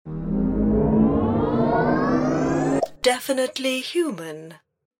definitely human.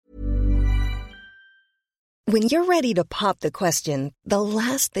 When you're ready to pop the question, the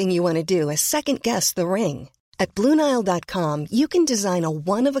last thing you want to do is second-guess the ring. At BlueNile.com, you can design a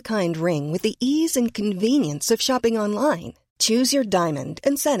one-of-a-kind ring with the ease and convenience of shopping online. Choose your diamond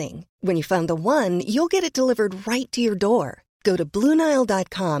and setting. When you find the one, you'll get it delivered right to your door. Go to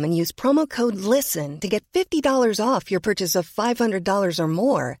BlueNile.com and use promo code LISTEN to get $50 off your purchase of $500 or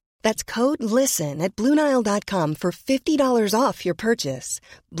more. That's code LISTEN at BlueNile.com for $50 off your purchase.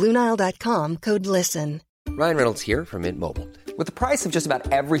 BlueNile.com, code LISTEN. Ryan Reynolds here from Mint Mobile. With the price of just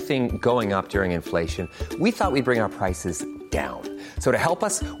about everything going up during inflation, we thought we'd bring our prices down. So to help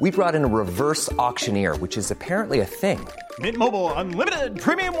us, we brought in a reverse auctioneer, which is apparently a thing. Mint Mobile Unlimited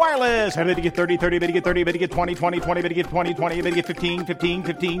Premium Wireless. How to get 30, 30, bit to get 30, bit to get 20, 20, 20, bit to get 20, 20, bit to get 15, 15,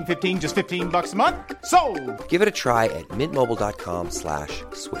 15, 15, just $15 a month? Sold! Give it a try at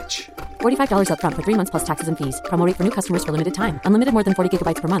mintmobile.com/switch. $45 up front for 3 months plus taxes and fees. Promo rate for new customers for limited time. Unlimited more than 40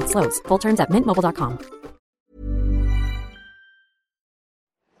 gigabytes per month. Slows full terms at mintmobile.com.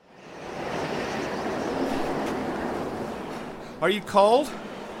 Are you cold?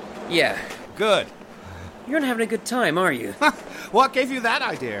 Yeah. Good. You're not having a good time, are you? What gave you that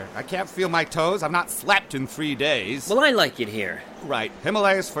idea? I can't feel my toes. I've not slept in 3 days. Well, I like it here. Right.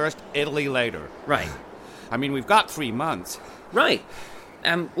 Himalayas first, Italy later. Right. I mean, we've got 3 months. Right.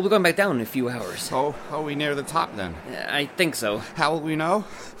 We'll be going back down in a few hours. Oh, are we near the top then? I think so. How will we know?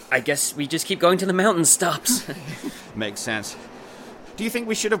 I guess we just keep going till the mountain stops. Makes sense. Do you think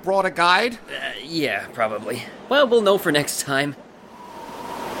we should have brought a guide? Yeah, probably. Well, we'll know for next time.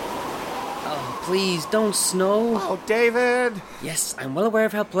 Oh, please, don't snow. Oh, David! Yes, I'm well aware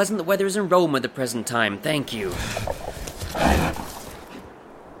of how pleasant the weather is in Rome at the present time. Thank you.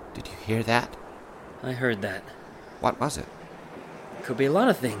 Did you hear that? I heard that. What was it? Could be a lot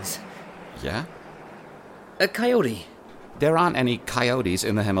of things. Yeah? A coyote. There aren't any coyotes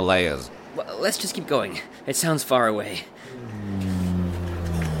in the Himalayas. Well, let's just keep going. It sounds far away.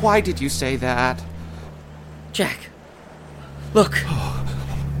 Why did you say that? Jack, look.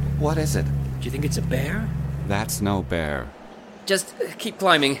 What is it? Do you think it's a bear? That's no bear. Just keep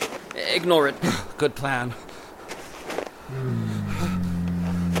climbing. Ignore it. Good plan.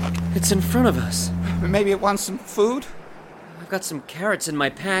 It's in front of us. Maybe it wants some food? I've got some carrots in my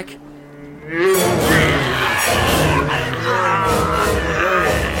pack.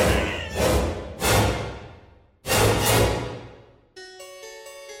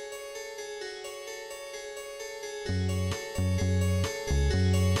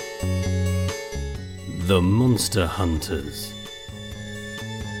 The Monster Hunters.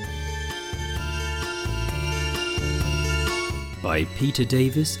 By Peter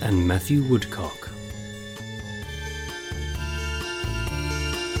Davis and Matthew Woodcock.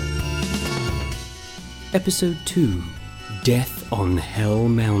 Episode 2. Death on Hell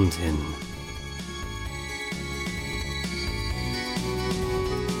Mountain.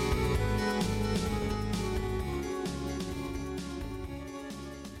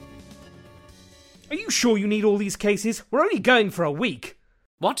 Are you sure you need all these cases? We're only going for a week.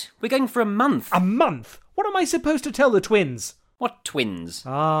 What? We're going for a month. A month? What am I supposed to tell the twins? What twins?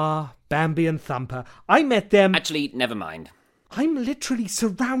 Bambi and Thumper. I met them... Actually, never mind. I'm literally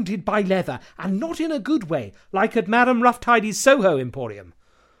surrounded by leather, and not in a good way, like at Madame Rough-Tidy's Soho Emporium.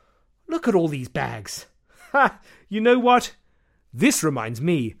 Look at all these bags. Ha! You know what? This reminds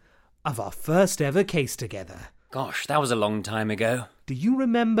me of our first ever case together. Gosh, that was a long time ago. Do you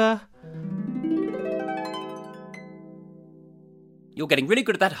remember? You're getting really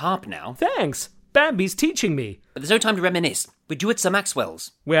good at that harp now. Thanks. Bambi's teaching me. But there's no time to reminisce. We're due at Sir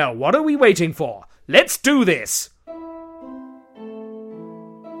Maxwell's. Well, what are we waiting for? Let's do this!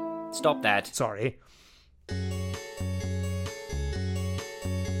 Stop that. Sorry.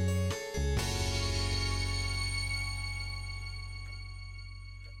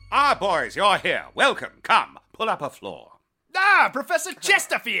 Ah, boys, you're here. Welcome. Come, pull up a floor. Ah, Professor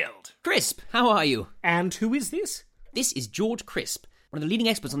Chesterfield! Crisp, how are you? And who is this? This is George Crisp, one of the leading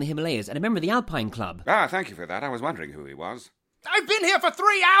experts on the Himalayas and a member of the Alpine Club. Ah, thank you for that. I was wondering who he was. I've been here for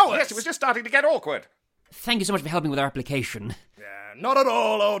 3 hours! Yes, it was just starting to get awkward. Thank you so much for helping with our application. Not at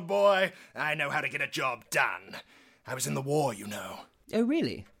all, old boy. I know how to get a job done. I was in the war, you know. Oh,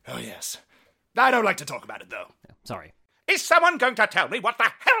 really? Oh, yes. I don't like to talk about it, though. Oh, sorry. Is someone going to tell me what the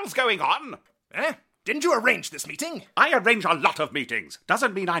hell's going on? Eh? Didn't you arrange this meeting? I arrange a lot of meetings.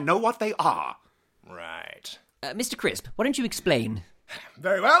 Doesn't mean I know what they are. Right. Mr. Crisp, why don't you explain?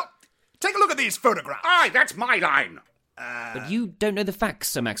 Very well. Take a look at these photographs. Aye, that's my line. But you don't know the facts,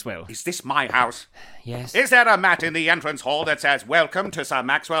 Sir Maxwell. Is this my house? Yes. Is there a mat in the entrance hall that says, "Welcome to Sir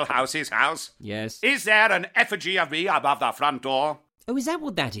Maxwell House's house"? Yes. Is there an effigy of me above the front door? Oh, is that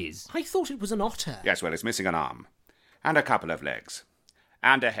what that is? I thought it was an otter. Yes, well, it's missing an arm. And a couple of legs.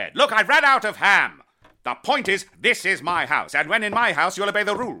 And a head. Look, I've run out of ham! The point is, this is my house, and when in my house, you'll obey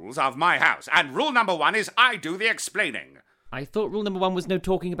the rules of my house. And rule number 1 is I do the explaining. I thought rule number 1 was no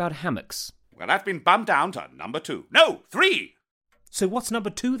talking about hammocks. Well, that's been bumped down to number 2. No, 3! So what's number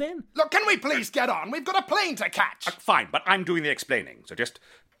 2 then? Look, can we please get on? We've got a plane to catch. Fine, but I'm doing the explaining, so just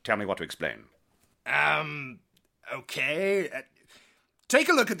tell me what to explain. Okay. Take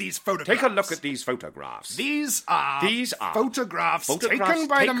a look at these photographs. Take a look at these photographs. These are photographs taken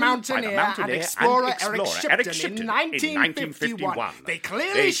by the mountaineer and explorer Eric Shipton in 1951. They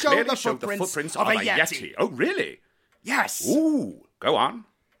clearly show the footprints of a Yeti. Oh, really? Yes. Ooh, go on.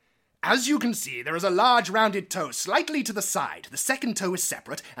 As you can see, there is a large rounded toe slightly to the side. The second toe is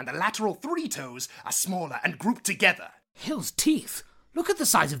separate, and the lateral 3 toes are smaller and grouped together. Hell's teeth. Look at the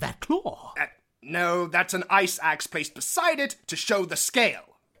size of that claw. No, that's an ice axe placed beside it to show the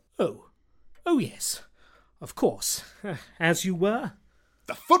scale. Oh yes. Of course. As you were.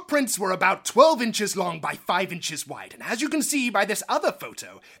 The footprints were about 12 inches long by 5 inches wide, and as you can see by this other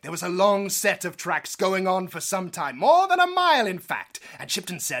photo, there was a long set of tracks going on for some time, more than a mile in fact, and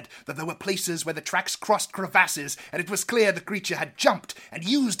Shipton said that there were places where the tracks crossed crevasses, and it was clear the creature had jumped and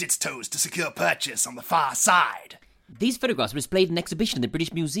used its toes to secure purchase on the far side. These photographs were displayed in an exhibition in the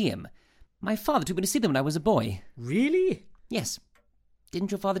British Museum. My father took me to see them when I was a boy. Really? Yes.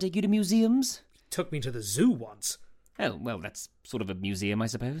 Didn't your father take you to museums? He took me to the zoo once. Oh, well, that's sort of a museum, I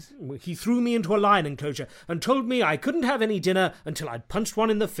suppose. He threw me into a lion enclosure and told me I couldn't have any dinner until I'd punched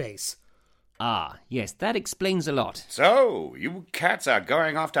one in the face. Ah, yes, that explains a lot. So, you cats are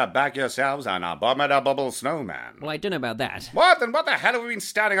going off to back yourselves an abominable snowman. Well, I don't know about that. What? Then what the hell have we been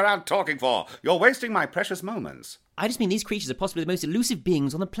standing around talking for? You're wasting my precious moments. I just mean these creatures are possibly the most elusive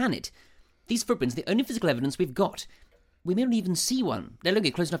beings on the planet. These footprints are the only physical evidence we've got. We may not even see one, let alone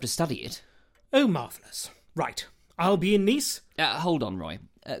get close enough to study it. Oh, marvellous. Right. I'll be in Nice. Hold on, Roy.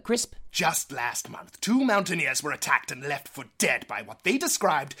 Crisp? Just last month, 2 mountaineers were attacked and left for dead by what they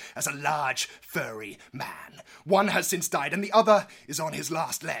described as a large, furry man. One has since died, and the other is on his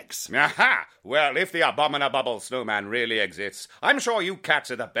last legs. Aha! Well, if the abominable snowman really exists, I'm sure you cats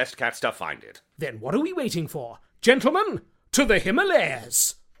are the best cats to find it. Then what are we waiting for? Gentlemen, to the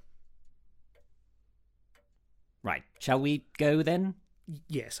Himalayas! Right, shall we go then?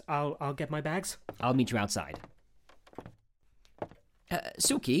 Yes, I'll get my bags. I'll meet you outside.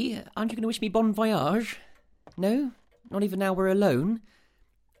 Suki, aren't you going to wish me bon voyage? No? Not even now we're alone?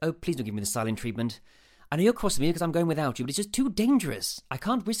 Oh, please don't give me the silent treatment. I know you're cross with me because I'm going without you, but it's just too dangerous. I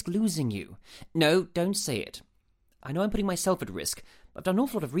can't risk losing you. No, don't say it. I know I'm putting myself at risk, but I've done an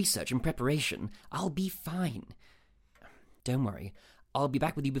awful lot of research and preparation. I'll be fine. Don't worry. I'll be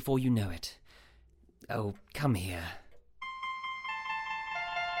back with you before you know it. Oh, come here.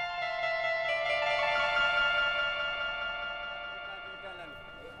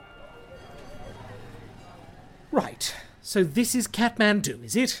 Right, so this is Kathmandu,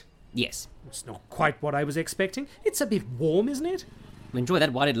 is it? Yes. It's not quite what I was expecting. It's a bit warm, isn't it? We'll enjoy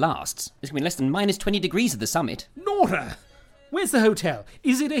that while it lasts. It's going to be less than minus 20 degrees at the summit. Nora! Where's the hotel?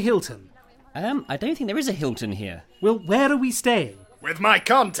 Is it a Hilton? I don't think there is a Hilton here. Well, where are we staying? With my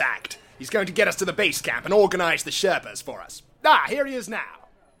contact. He's going to get us to the base camp and organise the Sherpas for us. Ah, here he is now.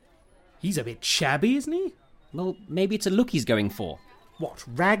 He's a bit shabby, isn't he? Well, maybe it's a look he's going for. What,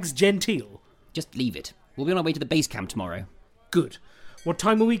 rags genteel? Just leave it. We'll be on our way to the base camp tomorrow. Good. What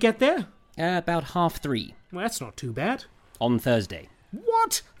time will we get there? About 3:30. Well, that's not too bad. On Thursday.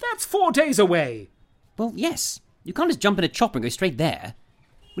 What? That's 4 days away. Well, yes. You can't just jump in a chopper and go straight there.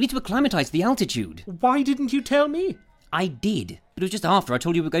 We need to acclimatise to the altitude. Why didn't you tell me? I did, but it was just after I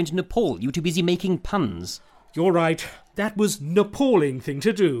told you we were going to Nepal. You were too busy making puns. You're right. That was an appalling thing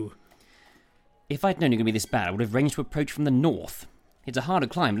to do. If I'd known you were going to be this bad, I would have arranged to approach from the north. It's a harder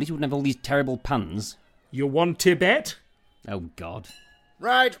climb, at least you wouldn't have all these terrible puns. You want Tibet? Oh, God.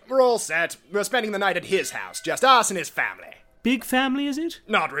 Right, we're all set. We're spending the night at his house, just us and his family. Big family, is it?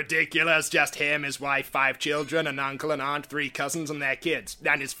 Not ridiculous, just him, his wife, 5 children, an uncle, an aunt, 3 cousins and their kids,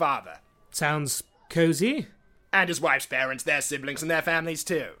 and his father. Sounds cosy. And his wife's parents, their siblings, and their families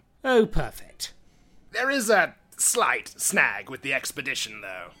too. Oh, perfect. There is a slight snag with the expedition,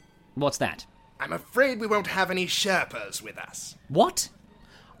 though. What's that? I'm afraid we won't have any Sherpas with us. What?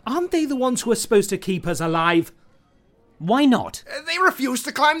 Aren't they the ones who are supposed to keep us alive? Why not? They refuse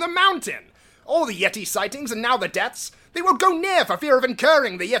to climb the mountain. All the Yeti sightings and now the deaths, they won't go near for fear of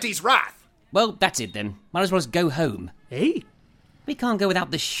incurring the Yeti's wrath. Well, that's it then. Might as well just go home. Eh? We can't go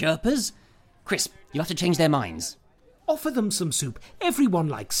without the Sherpas. Chris, you'll have to change their minds. Offer them some soup. Everyone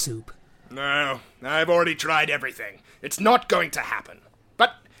likes soup. No, I've already tried everything. It's not going to happen.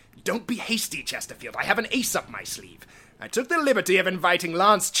 But don't be hasty, Chesterfield. I have an ace up my sleeve. I took the liberty of inviting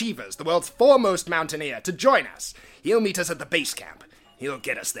Lance Cheevers, the world's foremost mountaineer, to join us. He'll meet us at the base camp. He'll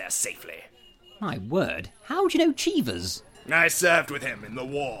get us there safely. My word, how do you know Cheevers? I served with him in the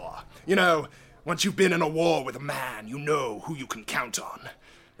war. You know, once you've been in a war with a man, you know who you can count on.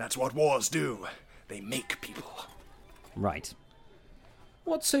 That's what wars do. They make people. Right.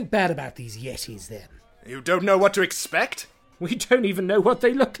 What's so bad about these Yetis, then? You don't know what to expect? We don't even know what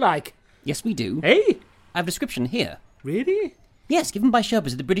they look like. Yes, we do. Eh? I have a description here. Really? Yes, given by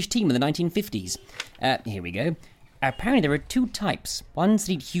Sherpas of the British team in the 1950s. Here we go. Apparently there are two types. Ones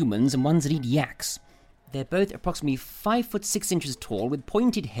that eat humans and ones that eat yaks. They're both approximately 5 foot 6 inches tall, with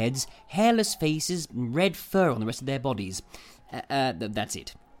pointed heads, hairless faces, and red fur on the rest of their bodies. That's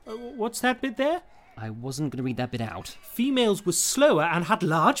it. What's that bit there? I wasn't going to read that bit out. Females were slower and had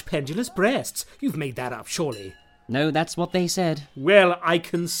large pendulous breasts. You've made that up, surely. No, that's what they said. Well, I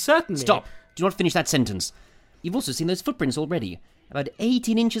can certainly... Stop! Do not finish that sentence. You've also seen those footprints already. About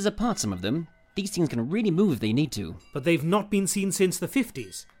 18 inches apart, some of them. These things can really move if they need to. But they've not been seen since the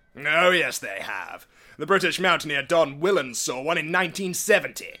 50s. Oh, yes, they have. The British mountaineer Don Willans saw one in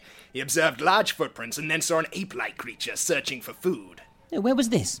 1970. He observed large footprints and then saw an ape-like creature searching for food. Where was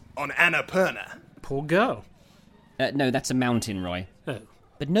this? On Annapurna. Poor girl. No, that's a mountain, Roy. Oh.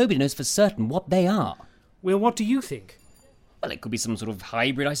 But nobody knows for certain what they are. Well, what do you think? Well, it could be some sort of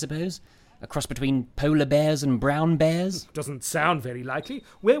hybrid, I suppose. A cross between polar bears and brown bears. Doesn't sound very likely.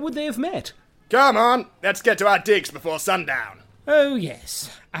 Where would they have met? Come on, let's get to our digs before sundown. Oh,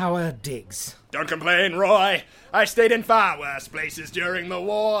 yes, our digs. Don't complain, Roy. I stayed in far worse places during the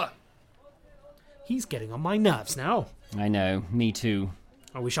war. He's getting on my nerves now. I know, me too.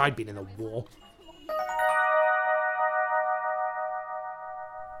 I wish I'd been in the war.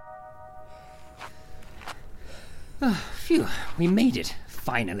 Oh, phew, we made it,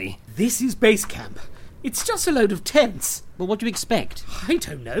 finally. This is base camp. It's just a load of tents. Well, what do you expect? I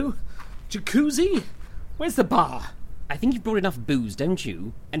don't know. Jacuzzi? Where's the bar? I think you've brought enough booze, don't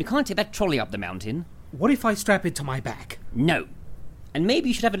you? And you can't take that trolley up the mountain. What if I strap it to my back? No. And maybe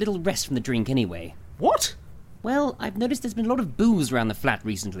you should have a little rest from the drink anyway. What? Well, I've noticed there's been a lot of booze around the flat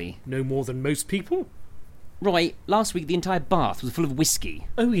recently. No more than most people? Roy, last week the entire bath was full of whiskey.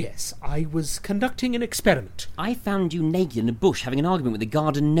 Oh yes, I was conducting an experiment. I found you naked in a bush having an argument with the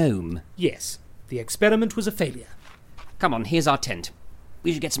garden gnome. Yes, the experiment was a failure. Come on, here's our tent.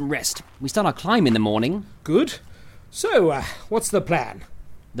 We should get some rest. We start our climb in the morning. Good. So, what's the plan?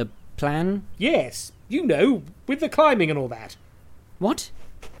 The plan? Yes, you know, with the climbing and all that. What?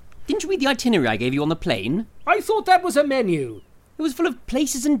 Didn't you read the itinerary I gave you on the plane? I thought that was a menu. It was full of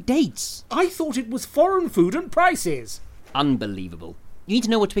places and dates. I thought it was foreign food and prices. Unbelievable. You need to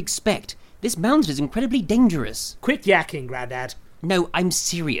know what to expect. This mountain is incredibly dangerous. Quit yakking, Grandad. No, I'm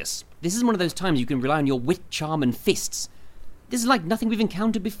serious. This is one of those times you can rely on your wit, charm and fists. This is like nothing we've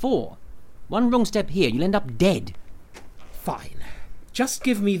encountered before. One wrong step here, you'll end up dead. Fine. Just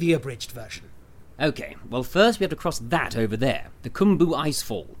give me the abridged version. Okay, well first we have to cross that over there, the Khumbu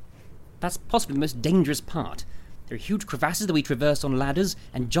Icefall. That's possibly the most dangerous part. There are huge crevasses that we traverse on ladders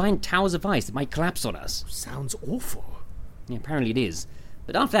and giant towers of ice that might collapse on us. Sounds awful. Yeah, apparently it is.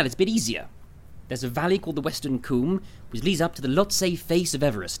 But after that it's a bit easier. There's a valley called the Western Coombe, which leads up to the Lhotse face of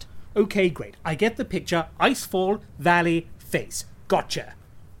Everest. Okay, great. I get the picture. Icefall, valley, face. Gotcha.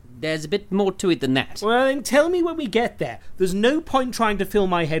 There's a bit more to it than that. Well, then tell me when we get there. There's no point trying to fill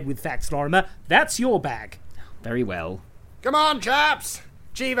my head with facts, Lorimer. That's your bag. Very well. Come on, chaps.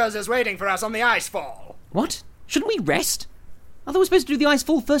 Cheevers is waiting for us on the icefall. What? Shouldn't we rest? I thought we were supposed to do the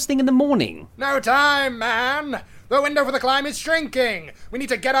icefall first thing in the morning. No time, man. The window for the climb is shrinking. We need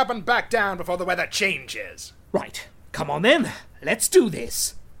to get up and back down before the weather changes. Right. Come on then. Let's do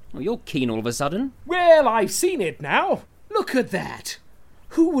this. Oh, you're keen all of a sudden. Well, I've seen it now. Look at that.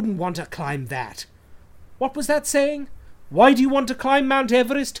 Who wouldn't want to climb that? What was that saying? Why do you want to climb Mount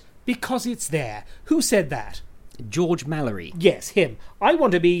Everest? Because it's there. Who said that? George Mallory. Yes, him. I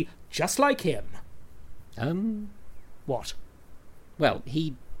want to be just like him. What? Well,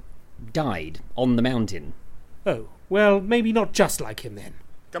 he died on the mountain. Oh, well, maybe not just like him then.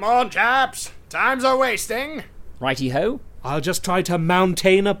 Come on, chaps. Times are wasting. Righty-ho. I'll just try to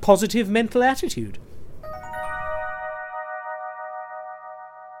maintain a positive mental attitude.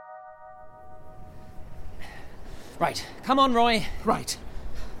 Right, come on, Roy. Right.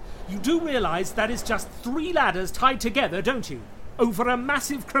 You do realise that is just 3 ladders tied together, don't you? Over a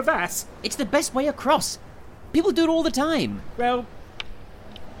massive crevasse. It's the best way across. People do it all the time. Well,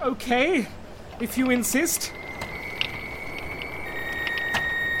 okay, if you insist.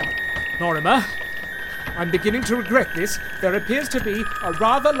 Lorimer, I'm beginning to regret this. There appears to be a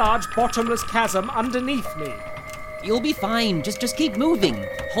rather large bottomless chasm underneath me. You'll be fine. Just keep moving.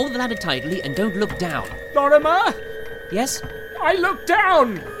 Hold the ladder tightly and don't look down. Lorimer! Yes? I looked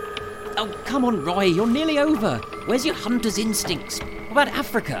down! Oh, come on, Roy. You're nearly over. Where's your hunter's instincts? What about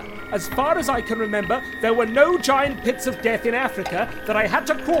Africa? As far as I can remember, there were no giant pits of death in Africa that I had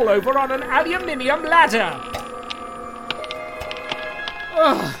to crawl over on an aluminium ladder.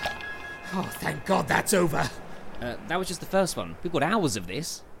 Oh, thank God that's over. That was just the first one. We've got hours of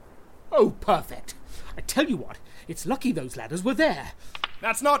this. Oh, perfect. I tell you what, it's lucky those ladders were there.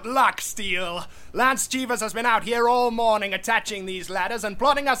 That's not luck, Steele. Lance Cheevers has been out here all morning attaching these ladders and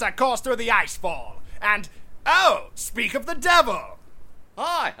plotting us a course through the icefall. And, oh, speak of the devil.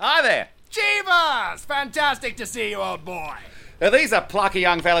 Hi there. Cheevers! Fantastic to see you, old boy. Are these the plucky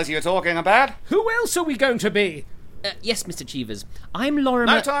young fellas you're talking about? Who else are we going to be? Yes, Mr. Cheevers. I'm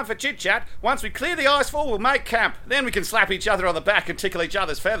Lorimer... No time for chit-chat. Once we clear the icefall, we'll make camp. Then we can slap each other on the back and tickle each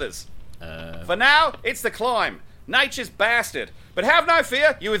other's feathers. For now, it's the climb. Nature's bastard. But have no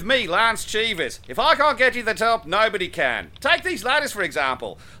fear, you're with me, Lance Cheevers. If I can't get you to the top, nobody can. Take these ladders, for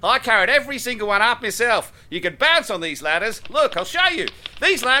example. I carried every single one up myself. You can bounce on these ladders. Look, I'll show you.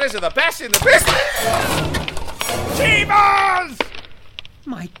 These ladders are the best in the business. Cheevers!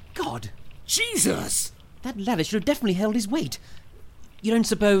 My God. Jesus! That ladder should have definitely held his weight. You don't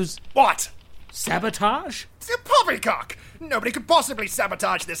suppose... What? Sabotage? It's a poppycock! Nobody could possibly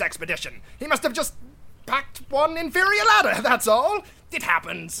sabotage this expedition. He must have just packed one inferior ladder, that's all. It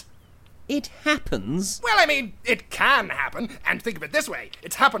happens. It happens? Well, I mean, it can happen. And think of it this way.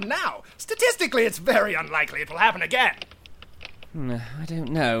 It's happened now. Statistically, it's very unlikely it will happen again. I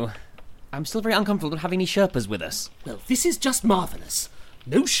don't know. I'm still very uncomfortable with having any Sherpas with us. Well, this is just marvellous.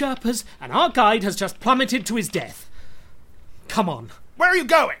 No Sherpas, and our guide has just plummeted to his death. Come on. Where are you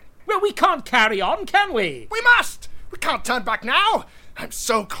going? Well, we can't carry on, can we? We must! We can't turn back now! I'm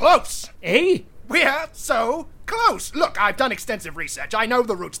so close! Eh? We're so close! Look, I've done extensive research. I know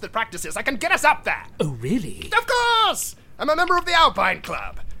the routes, the practices. I can get us up there! Oh, really? Of course! I'm a member of the Alpine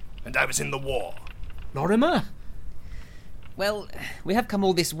Club. And I was in the war. Lorimer? Well, we have come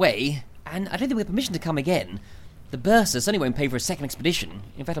all this way, and I don't think we have permission to come again. The bursar certainly won't pay for a second expedition.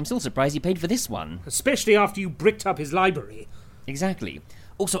 In fact, I'm still surprised he paid for this one. Especially after you bricked up his library. Exactly.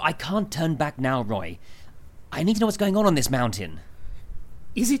 Also, I can't turn back now, Roy. I need to know what's going on this mountain.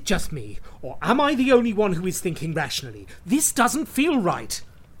 Is it just me, or am I the only one who is thinking rationally? This doesn't feel right.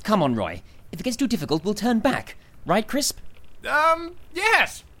 Come on, Roy. If it gets too difficult, we'll turn back. Right, Crisp?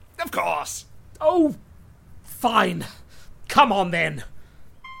 Yes. Of course. Oh, fine. Come on, then.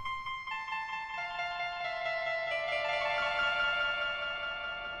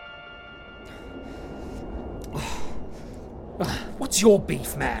 What's your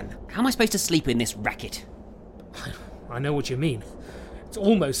beef, man? How am I supposed to sleep in this racket? I know what you mean. It's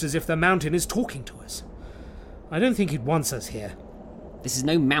almost as if the mountain is talking to us. I don't think it wants us here. This is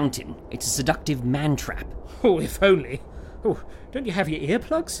no mountain. It's a seductive man-trap. Oh, if only. Oh, don't you have your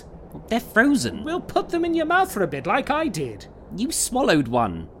earplugs? They're frozen. We'll put them in your mouth for a bit, like I did. You swallowed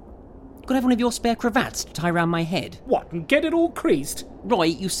one. Could I have one of your spare cravats to tie around my head? What, and get it all creased? Roy,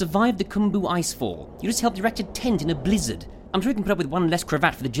 you survived the Khumbu icefall. You just helped erect a tent in a blizzard. I'm sure we can put up with one less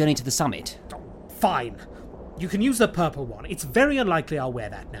cravat for the journey to the summit. Fine. You can use the purple one. It's very unlikely I'll wear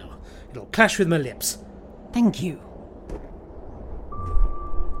that now. It'll clash with my lips. Thank you.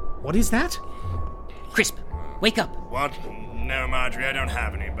 What is that? Crisp, wake up. What? No, Marjorie, I don't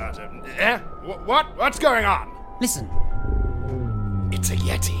have any butter. What? What's going on? Listen. It's a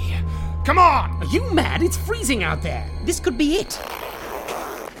Yeti. Come on! Are you mad? It's freezing out there. This could be it.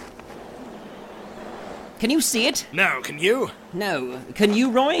 Can you see it? No, can you? No. Can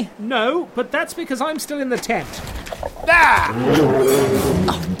you, Roy? No, but that's because I'm still in the tent. There!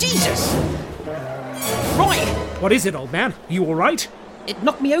 Oh, Jesus! Roy! What is it, old man? Are you all right? It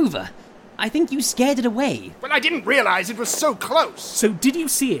knocked me over. I think you scared it away. Well, I didn't realize it was so close. So did you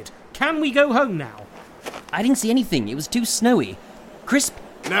see it? Can we go home now? I didn't see anything. It was too snowy. Crisp?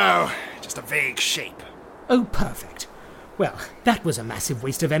 No, just a vague shape. Oh, perfect. Well, that was a massive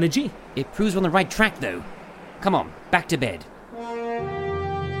waste of energy. It proves we're on the right track, though. Come on, back to bed.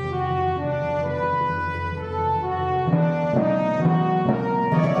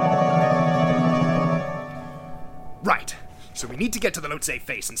 Right. So we need to get to the Lhotse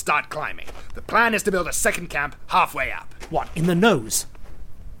face and start climbing. The plan is to build a second camp halfway up. What, in the nose?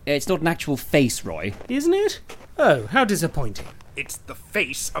 It's not an actual face, Roy. Isn't it? Oh, how disappointing. It's the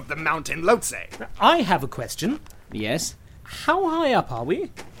face of the mountain Lhotse. I have a question. Yes? How high up are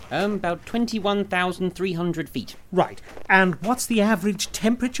we? About 21,300 feet. Right. And what's the average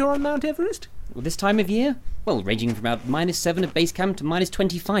temperature on Mount Everest? Well, this time of year? Well, ranging from about -7 at base camp to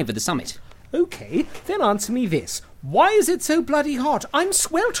 -25 at the summit. OK, then answer me this. Why is it so bloody hot? I'm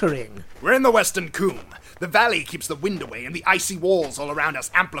sweltering. We're in the Western Coombe. The valley keeps the wind away and the icy walls all around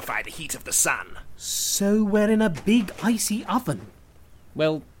us amplify the heat of the sun. So we're in a big icy oven?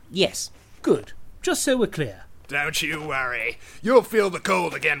 Well, yes. Good. Just so we're clear. Don't you worry. You'll feel the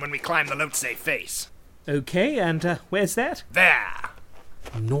cold again when we climb the Lhotse face. OK, and where's that? There.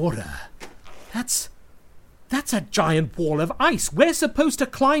 Nora, that's a giant wall of ice. We're supposed to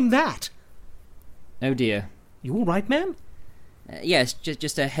climb that. Oh dear. You all right, man? Yes,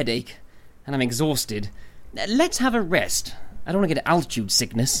 just a headache. And I'm exhausted. Let's have a rest. I don't want to get altitude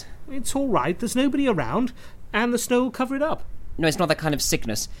sickness. It's all right. There's nobody around. And the snow will cover it up. No, it's not that kind of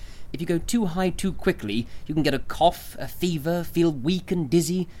sickness. If you go too high too quickly, you can get a cough, a fever, feel weak and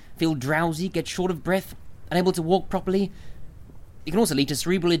dizzy, feel drowsy, get short of breath, unable to walk properly. It can also lead to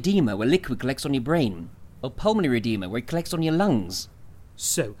cerebral edema, where liquid collects on your brain, or pulmonary edema, where it collects on your lungs.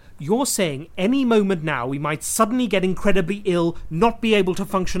 So, you're saying any moment now we might suddenly get incredibly ill, not be able to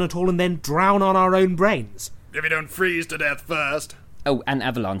function at all, and then drown on our own brains? If you don't freeze to death first. Oh, and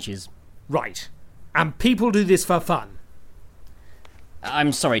avalanches. Right. And people do this for fun.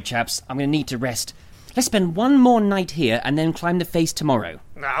 I'm sorry, chaps. I'm going to need to rest. Let's spend one more night here and then climb the face tomorrow.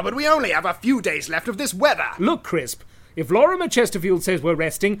 But we only have a few days left of this weather. Look, Crisp, if Lorimer Chesterfield says we're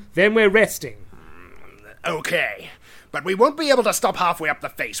resting, then we're resting. OK. But we won't be able to stop halfway up the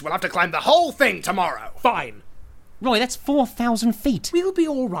face. We'll have to climb the whole thing tomorrow. Fine. Roy, that's 4,000 feet. We'll be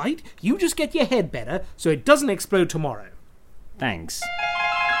all right. You just get your head better so it doesn't explode tomorrow. Thanks.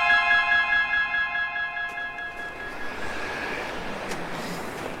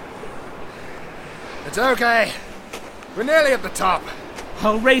 It's OK. We're nearly at the top.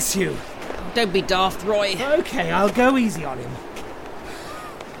 I'll race you. Don't be daft, Roy. OK, I'll go easy on him.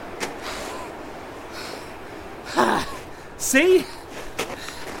 See?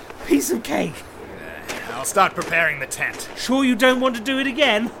 Piece of cake. I'll start preparing the tent. Sure you don't want to do it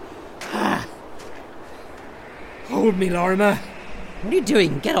again? Hold me, Lorimer. What are you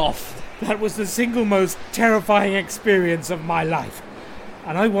doing? Get off. That was the single most terrifying experience of my life.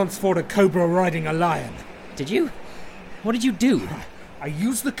 And I once fought a cobra riding a lion. Did you? What did you do? I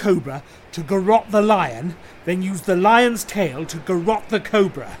used the cobra to garrote the lion, then used the lion's tail to garrote the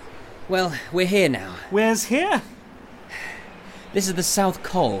cobra. Well, we're here now. Where's here? This is the South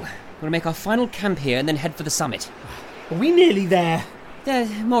Col. We're going to make our final camp here and then head for the summit. Are we nearly there?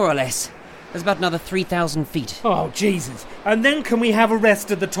 More or less. There's about another 3,000 feet. Oh, Jesus. And then can we have a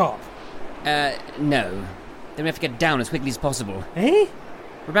rest at the top? No. Then we have to get down as quickly as possible. Eh?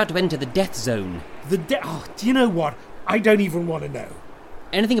 We're about to enter the death zone. Oh, do you know what? I don't even want to know.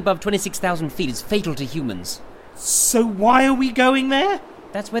 Anything above 26,000 feet is fatal to humans. So why are we going there?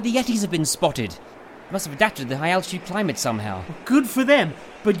 That's where the Yetis have been spotted. They must have adapted to the high-altitude climate somehow. Good for them.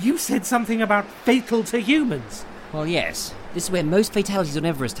 But you said something about fatal to humans. Well, yes. This is where most fatalities on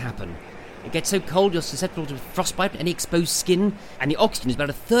Everest happen. It gets so cold you're susceptible to frostbite and any exposed skin, and the oxygen is about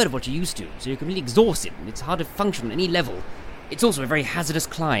a third of what you're used to, so you're completely exhausted and it's hard to function on any level. It's also a very hazardous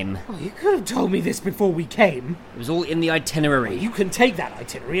climb. Oh, you could have told me this before we came. It was all in the itinerary. Well, you can take that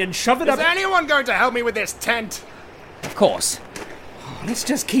itinerary and shove it up... Is anyone going to help me with this tent? Of course. Oh, let's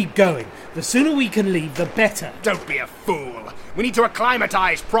just keep going. The sooner we can leave, the better. Don't be a fool. We need to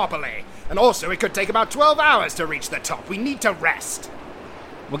acclimatise properly. And also, it could take about 12 hours to reach the top. We need to rest.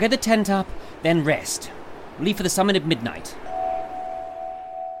 We'll get the tent up, then rest. We'll leave for the summit at midnight.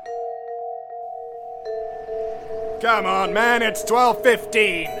 Come on, man, it's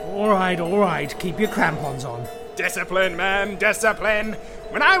 12:15. All right. Keep your crampons on. Discipline, man, discipline.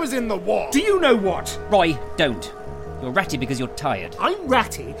 When I was in the war... Do you know what? Roy, don't. You're ratty because you're tired. I'm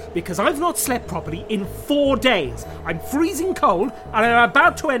ratty because I've not slept properly in 4 days. I'm freezing cold, and I'm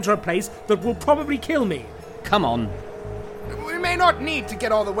about to enter a place that will probably kill me. Come on. We may not need to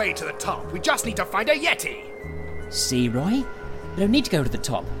get all the way to the top. We just need to find a Yeti. See, Roy? We don't need to go to the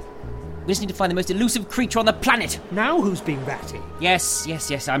top. We just need to find the most elusive creature on the planet. Now who's being ratty? Yes,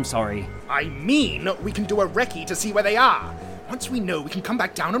 I'm sorry. I mean, we can do a recce to see where they are. Once we know, we can come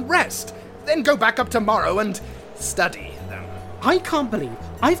back down and rest. Then go back up tomorrow and study them. I can't believe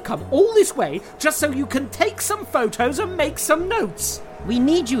I've come all this way just so you can take some photos and make some notes. We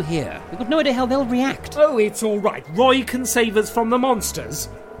need you here. We've got no idea how they'll react. Oh, it's all right. Roy can save us from the monsters.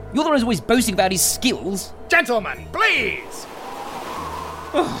 You're the one who's always boasting about his skills. Gentlemen, please!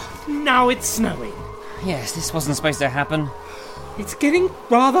 Oh, now it's snowing. Yes, this wasn't supposed to happen. It's getting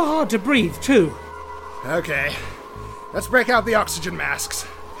rather hard to breathe, too. Okay, let's break out the oxygen masks.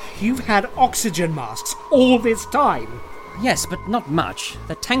 You've had oxygen masks all this time. Yes, but not much.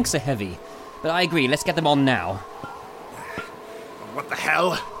 The tanks are heavy. But I agree, let's get them on now. What the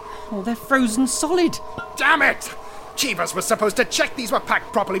hell? Oh, they're frozen solid. Damn it! Cheevers was supposed to check these were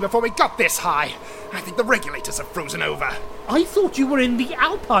packed properly before we got this high. I think the regulators have frozen over. I thought you were in the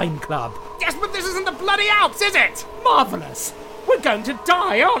Alpine Club. Yes, but this isn't the bloody Alps, is it? Marvellous. We're going to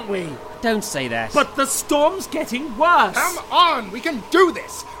die, aren't we? Don't say that. But the storm's getting worse. Come on, we can do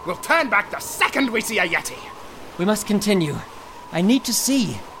this. We'll turn back the second we see a Yeti. We must continue. I need to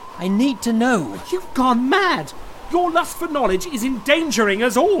see. I need to know. You've gone mad. Your lust for knowledge is endangering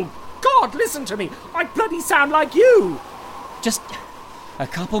us all. God, listen to me. I bloody sound like you. Just a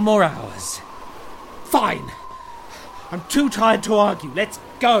couple more hours. Fine. I'm too tired to argue. Let's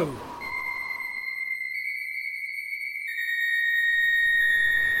go.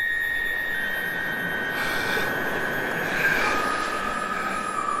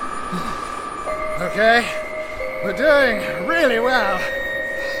 Okay, we're doing really well.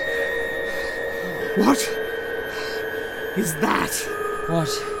 What is that? What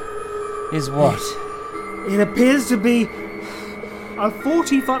is what? It appears to be a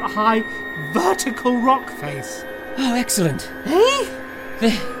 40-foot-high vertical rock face. Oh, excellent. Eh?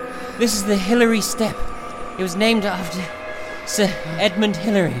 This is the Hillary Step. It was named after Sir Edmund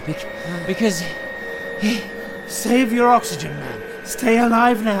Hillary because he... Save your oxygen, man. Stay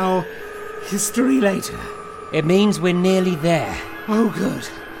alive now. History later. It means we're nearly there. Oh, good.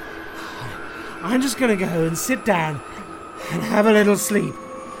 I'm just going to go and sit down and have a little sleep.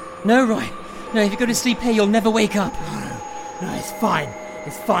 No, Roy. No, if you go to sleep here, you'll never wake up. No, it's fine.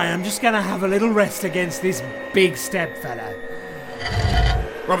 It's fine. I'm just going to have a little rest against this big step fella.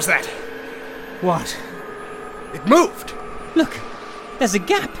 What was that? What? It moved. Look, there's a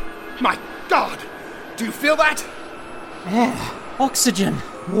gap. My God. Do you feel that? Air. Oxygen.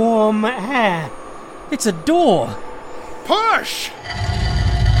 Warm air. It's a door. Push!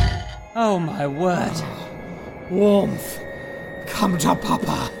 Oh, my word. Warmth. Come to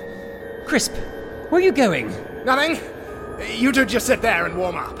Papa. Crisp, where are you going? Nothing. You two just sit there and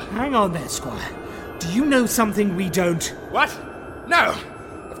warm up. Hang on there, Squire. Do you know something we don't? What? No,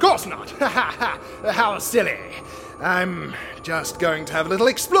 of course not. Ha ha ha. How silly. I'm just going to have a little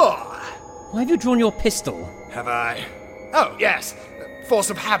explore. Why have you drawn your pistol? Have I? Oh, yes. Force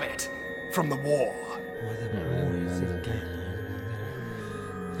of habit. From the war.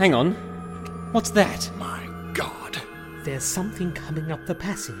 Hang on. What's that? My God. There's something coming up the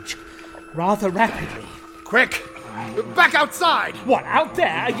passage. Rather rapidly. Quick! Back outside! What, out there?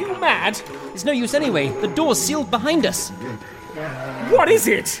 Are you mad? It's no use anyway. The door's sealed behind us. What is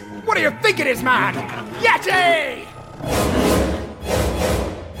it? What do you think it is, man? Yeti!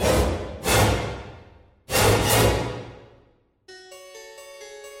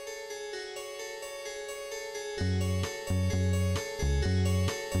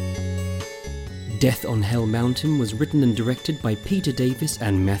 Death on Hell Mountain was written and directed by Peter Davis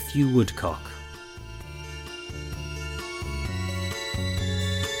and Matthew Woodcock.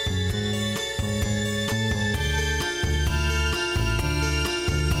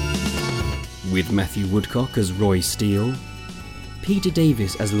 With Matthew Woodcock as Roy Steele, Peter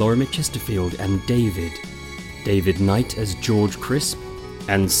Davis as Lorimer Chesterfield and David Knight as George Crisp,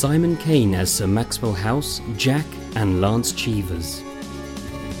 and Simon Kane as Sir Maxwell House, Jack, and Lance Cheevers.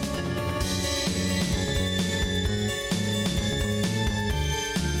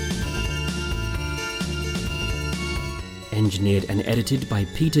 Engineered and edited by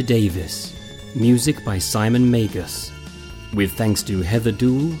Peter Davis. Music by Simon Magus. With thanks to Heather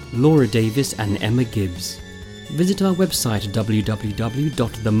Dool, Laura Davis and Emma Gibbs. Visit our website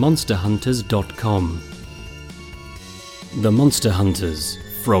www.themonsterhunters.com. The Monster Hunters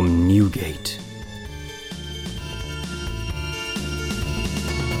from Newgate.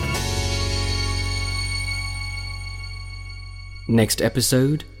 Next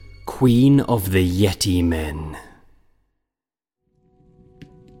episode, Queen of the Yeti Men.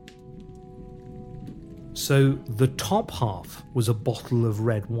 So the top half was a bottle of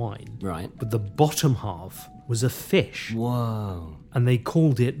red wine. Right. But the bottom half was a fish. Whoa. And they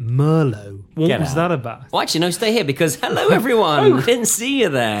called it Merlot. What was that about? Well, actually, no, stay here because hello, everyone. I didn't see you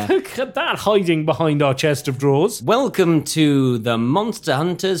there. Look at that hiding behind our chest of drawers. Welcome to the Monster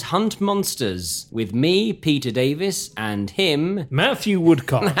Hunters Hunt Monsters with me, Peter Davis, and him, Matthew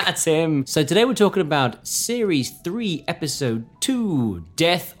Woodcock. That's him. So today we're talking about Series 3, Episode 2,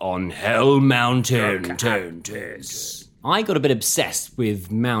 Death on Hell Mountain. I got a bit obsessed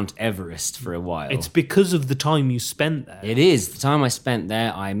with Mount Everest for a while. It's because of the time you spent there. It is. The time I spent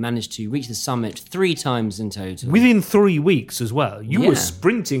there, I managed to reach the summit 3 times in total. Within 3 weeks as well. You Yeah. were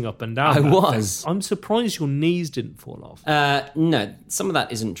sprinting up and down. I that was. thing. I'm surprised your knees didn't fall off. No, some of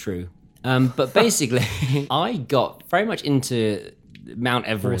that isn't true. But basically, I got very much into Mount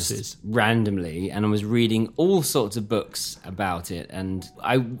Everest Horses. randomly, and I was reading all sorts of books about it, and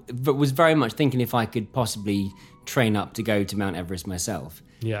I was very much thinking if I could possibly train up to go to Mount Everest myself.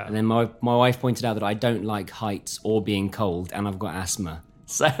 Yeah. And then my wife pointed out that I don't like heights or being cold, and I've got asthma.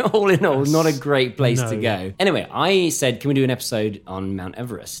 So all in all, not a great place to go. Anyway, I said, can we do an episode on Mount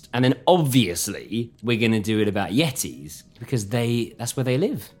Everest? And then obviously we're going to do it about Yetis because that's where they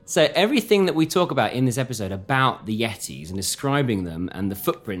live. So everything that we talk about in this episode about the Yetis and describing them and the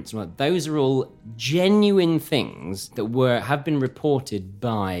footprints, those are all genuine things that have been reported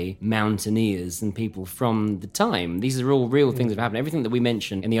by mountaineers and people from the time. These are all real things that have happened. Everything that we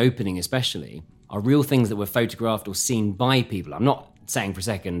mentioned in the opening especially are real things that were photographed or seen by people. I'm not saying for a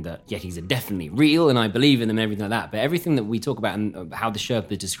second that Yetis are definitely real and I believe in them and everything like that, but everything that we talk about and how the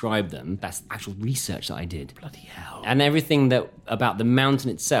Sherpas describe them, that's actual research that I did. Bloody hell. And everything that about the mountain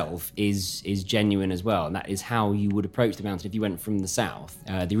itself is genuine as well, and that is how you would approach the mountain if you went from the south.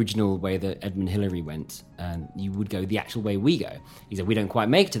 The original way that Edmund Hillary went, you would go the actual way we go. He said we don't quite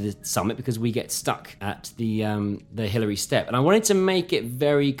make it to the summit because we get stuck at the Hillary step. And I wanted to make it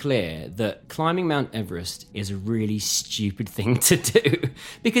very clear that climbing Mount Everest is a really stupid thing to do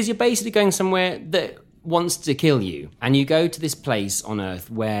because you're basically going somewhere that wants to kill you, and you go to this place on Earth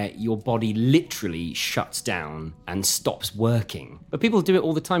where your body literally shuts down and stops working. But people do it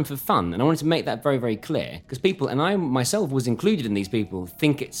all the time for fun, and I wanted to make that very, very clear because people, and I myself was included in these people,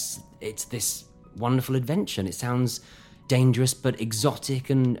 think it's this wonderful adventure. And it sounds dangerous but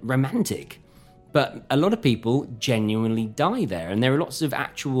exotic and romantic. But a lot of people genuinely die there, and there are lots of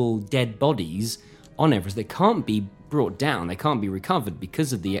actual dead bodies on Everest that can't be brought down, they can't be recovered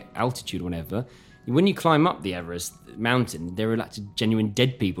because of the altitude or whatever. When you climb up the Everest mountain, there are actually genuine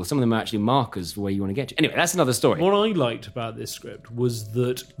dead people. Some of them are actually markers for where you want to get to. Anyway, that's another story. What I liked about this script was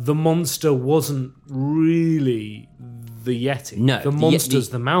that the monster wasn't really the Yeti. No. The monster's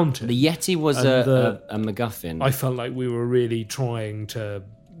the mountain. The Yeti was a MacGuffin. I felt like we were really trying to,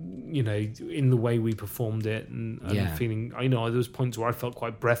 in the way we performed it and feeling, there was points where I felt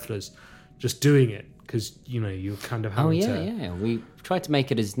quite breathless just doing it. Because, you're kind of having to... We tried to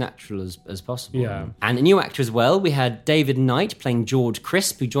make it as natural as possible. Yeah. And a new actor as well. We had David Knight playing George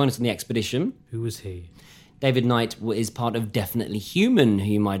Crisp, who joined us on the expedition. Who was he? David Knight is part of Definitely Human, who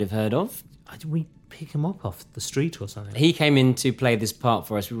you might have heard of. Did we pick him up off the street or something? He came in to play this part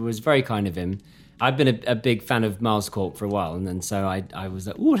for us. It was very kind of him. I've been a big fan of Mars Corp for a while, and then so I was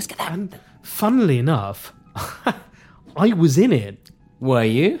like, ooh, let's get that. And funnily enough, I was in it. Were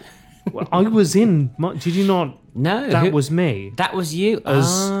you? Well, I was in. Did you not? No, that was me. That was you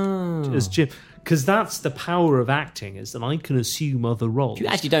as Jim. Because that's the power of acting, is that I can assume other roles. You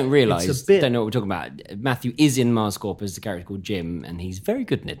actually don't realise. Don't know what we're talking about. Matthew is in Mars Corp as the character called Jim, and he's very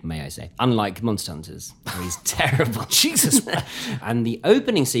good in it, may I say. Unlike Monster Hunters, where he's terrible. Jesus. And the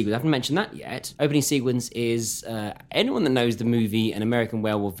opening sequence, I haven't mentioned that yet. Opening sequence is anyone that knows the movie An American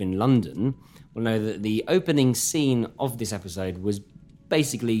Werewolf in London will know that the opening scene of this episode was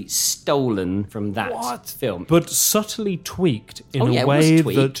basically stolen from that film. But subtly tweaked in a way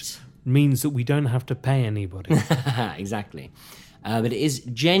that means that we don't have to pay anybody. Exactly. But it is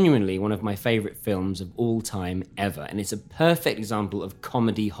genuinely one of my favourite films of all time ever. And it's a perfect example of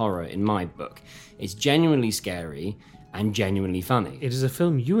comedy horror in my book. It's genuinely scary and genuinely funny. It is a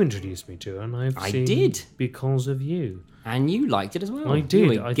film you introduced me to, and I did because of you. And you liked it as well. I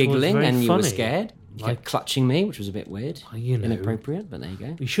did. You were giggling and you funny. were scared. You kept clutching me, which was a bit weird. Inappropriate, but there you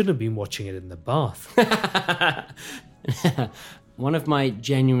go. We should have been watching it in the bath. One of my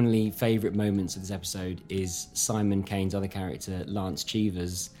genuinely favourite moments of this episode is Simon Kane's other character, Lance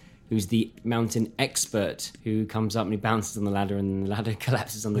Cheevers, who's the mountain expert who comes up and he bounces on the ladder and the ladder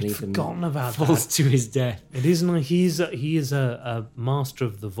collapses underneath him and falls to his death. It isn't like he is a master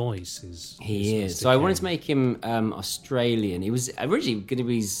of the voice. He is. So I wanted to make him Australian. He was originally going to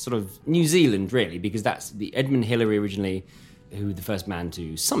be sort of New Zealand, really, because that's the Edmund Hillary originally, who the first man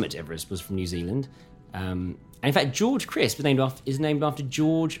to summit Everest was from New Zealand. And in fact, George Crisp is named after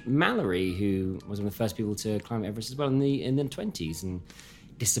George Mallory, who was one of the first people to climb Everest as well in the 20s and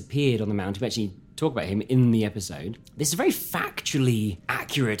disappeared on the mountain. We actually talk about him in the episode. This is a very factually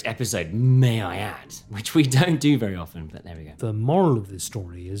accurate episode, may I add, which we don't do very often, but there we go. The moral of this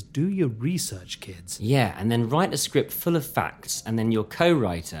story is do your research, kids. Yeah, and then write a script full of facts, and then your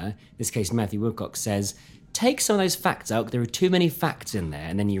co-writer, in this case Matthew Wilcox, says, take some of those facts out. There are too many facts in there,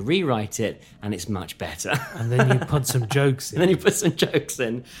 and then you rewrite it, and it's much better. And then you put some jokes in. And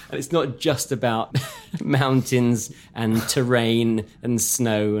it's not just about mountains and terrain and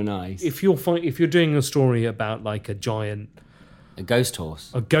snow and ice. If you're doing a story about like a ghost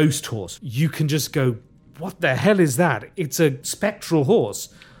horse, you can just go, what the hell is that? It's a spectral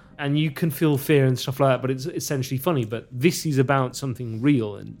horse. And you can feel fear and stuff like that, but it's essentially funny. But this is about something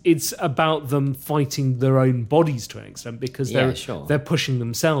real, and it's about them fighting their own bodies to an extent, because they're pushing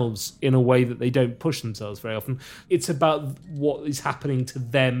themselves in a way that they don't push themselves very often. It's about what is happening to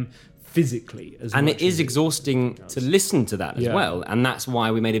them physically as well. And it is exhausting to listen to that as well. And that's why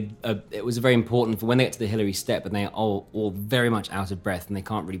we made it was very important for when they get to the Hillary step and they are all very much out of breath and they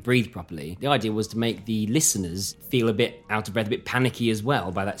can't really breathe properly. The idea was to make the listeners feel a bit out of breath, a bit panicky as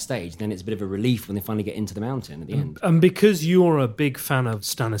well by that stage. Then it's a bit of a relief when they finally get into the mountain at the end. And because you're a big fan of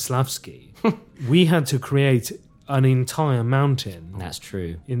Stanislavski, we had to create an entire mountain. That's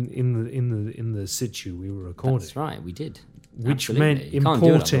true. In the situ we were recording. That's right, we did. Which Absolutely. meant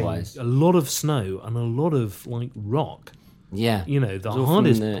importing a lot of snow and a lot of like rock. Yeah. You know, the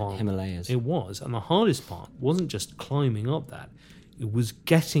hardest part. Himalayas. It was. And the hardest part wasn't just climbing up that. It was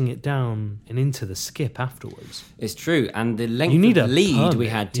getting it down and into the skip afterwards. It's true. And the length of lead we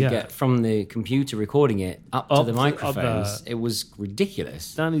had to get from the computer recording it up to the microphones, it was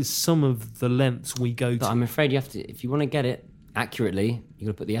ridiculous. That is some of the lengths we go to. I'm afraid you have to, if you want to get it accurately, you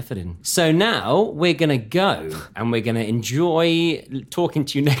got to put the effort in. So now we're going to go and we're going to enjoy talking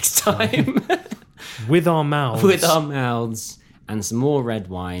to you next time. With our mouths. With our mouths and some more red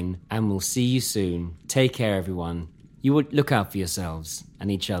wine. And we'll see you soon. Take care, everyone. You would look out for yourselves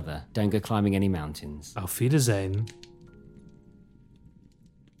and each other. Don't go climbing any mountains. Auf Wiedersehen.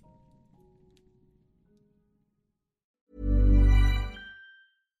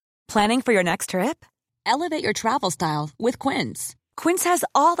 Planning for your next trip? Elevate your travel style with Quince. Quince has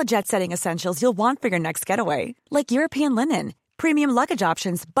all the jet-setting essentials you'll want for your next getaway, like European linen, premium luggage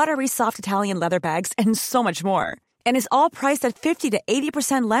options, buttery soft Italian leather bags, and so much more. And is all priced at 50 to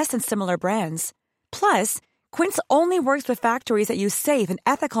 80% less than similar brands. Plus, Quince only works with factories that use safe and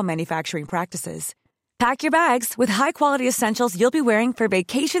ethical manufacturing practices. Pack your bags with high-quality essentials you'll be wearing for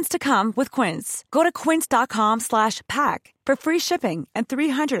vacations to come with Quince. Go to quince.com/pack for free shipping and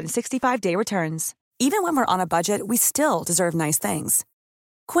 365-day returns. Even when we're on a budget, we still deserve nice things.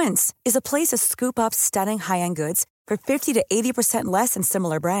 Quince is a place to scoop up stunning high-end goods for 50 to 80% less than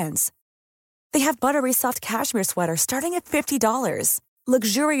similar brands. They have buttery soft cashmere sweaters starting at $50,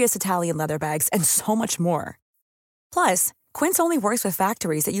 luxurious Italian leather bags, and so much more. Plus, Quince only works with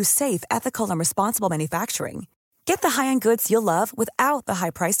factories that use safe, ethical, and responsible manufacturing. Get the high-end goods you'll love without the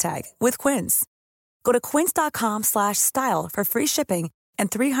high price tag with Quince. Go to quince.com/style for free shipping and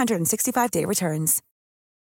 365-day returns.